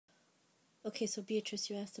Okay, so Beatrice,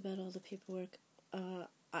 you asked about all the paperwork.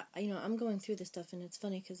 I'm going through this stuff, and it's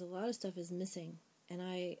funny because a lot of stuff is missing,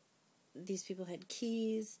 and these people had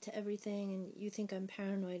keys to everything, and you think I'm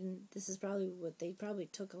paranoid, and this is probably what they probably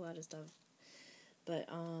took a lot of stuff, but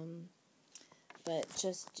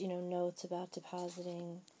just notes about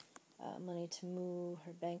depositing money to move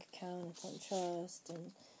her bank account. It's on trust,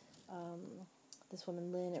 and this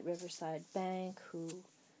woman Lynn at Riverside Bank who.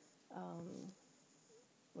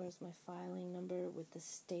 Where's my filing number with the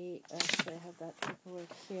state? Actually, I have that paperwork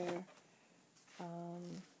here.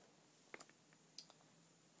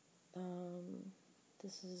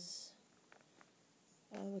 This is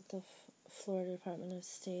with the Florida Department of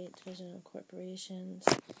State, Division of Corporations.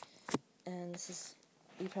 And this is,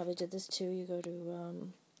 you probably did this too. You go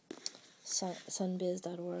to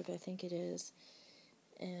sunbiz.org, I think it is.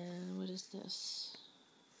 And what is this?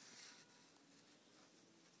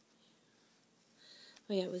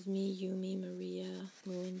 Oh yeah, it was me, Yumi, Maria,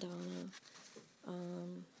 Moo, and Donna.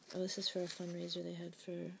 This is for a fundraiser they had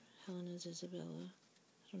for Helena's Isabella.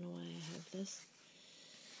 I don't know why I have this.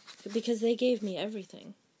 But because they gave me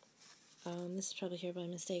everything. This is probably here by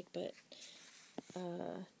mistake, but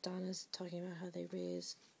Donna's talking about how they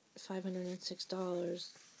raised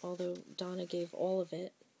 $506, although Donna gave all of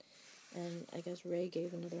it, and I guess Ray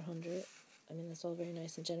gave another $100. I mean, that's all very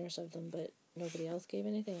nice and generous of them, but nobody else gave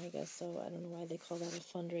anything, I guess, so I don't know why they call that a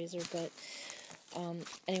fundraiser, but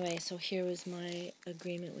anyway, so here was my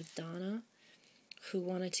agreement with Donna, who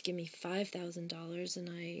wanted to give me $5,000, and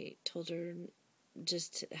I told her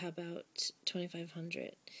just how about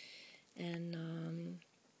 $2,500, and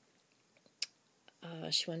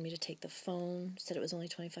she wanted me to take the phone, said it was only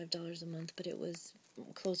 $25 a month, but it was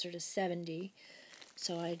closer to $70,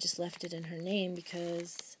 so I just left it in her name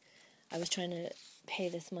because I was trying to pay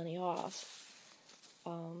this money off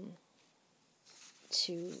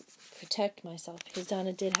to protect myself, because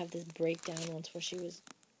Donna did have this breakdown once where she was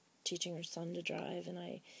teaching her son to drive, and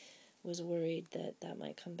I was worried that that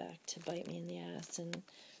might come back to bite me in the ass, and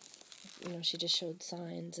she just showed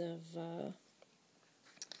signs of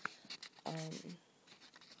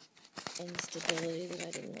instability that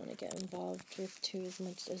I didn't want to get involved with too as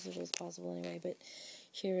much as it was possible anyway. But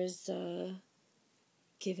here is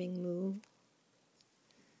giving Moo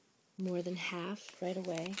more than half right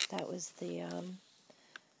away. That was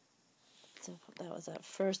that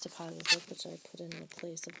first deposit slip, which I put in a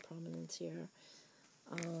place of prominence here.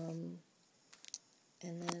 And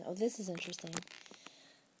then, this is interesting.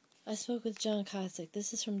 I spoke with John Kosick.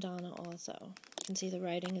 This is from Donna also. You can see the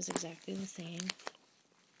writing is exactly the same.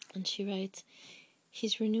 And she writes,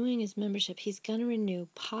 he's renewing his membership. He's going to renew,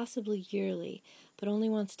 possibly yearly, but only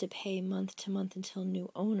wants to pay month to month until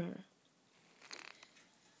new owner.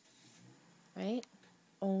 Right?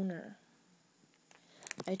 Owner.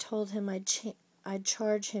 I told him I'd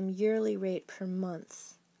charge him yearly rate per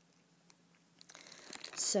month.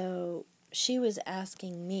 So she was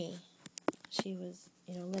asking me. She was,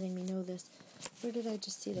 letting me know this. Where did I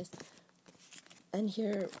just see this? And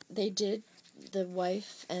here they did. The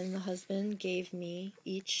wife and the husband gave me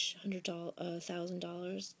each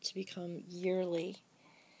 $1,000 to become yearly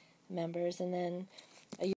members, and then